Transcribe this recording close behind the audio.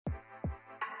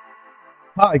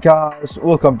Hi guys,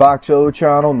 welcome back to our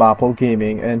channel Maple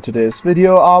Gaming. In today's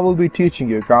video I will be teaching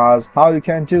you guys how you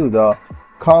can do the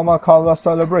Karma Kalwa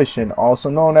celebration, also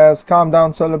known as Calm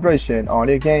Down celebration, on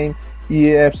your game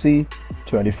EAFC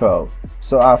 24.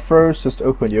 So at first just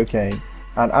open your game,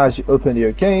 and as you open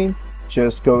your game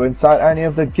just go inside any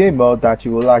of the game mode that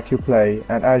you would like to play,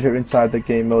 and as you're inside the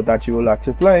game mode that you would like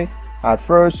to play, at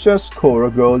first just score a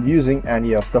goal using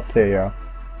any of the player.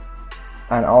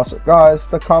 And also guys,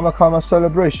 the Karma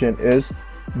celebration is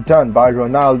done by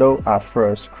Ronaldo at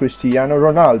first, Cristiano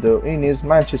Ronaldo in his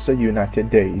Manchester United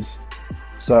days.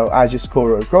 So as you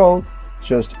score a goal,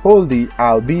 just hold the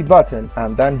LB button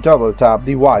and then double tap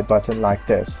the Y button like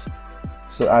this.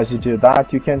 So as you do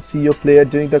that, you can see your player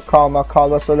doing the Karma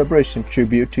celebration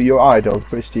tribute to your idol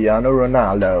Cristiano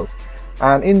Ronaldo.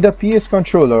 And in the PS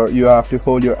controller, you have to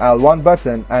hold your L1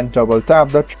 button and double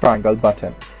tap the triangle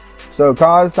button. So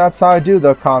guys, that's how I do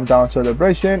the Calm Down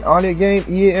celebration on your game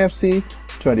EAFC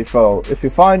 24. If you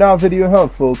find our video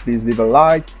helpful, please leave a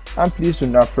like and please do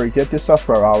not forget to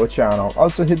subscribe our channel.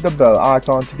 Also hit the bell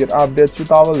icon to get updates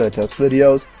with our latest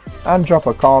videos and drop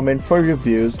a comment for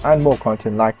reviews and more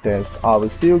content like this. I will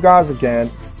see you guys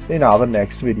again in our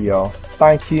next video.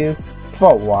 Thank you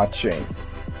for watching.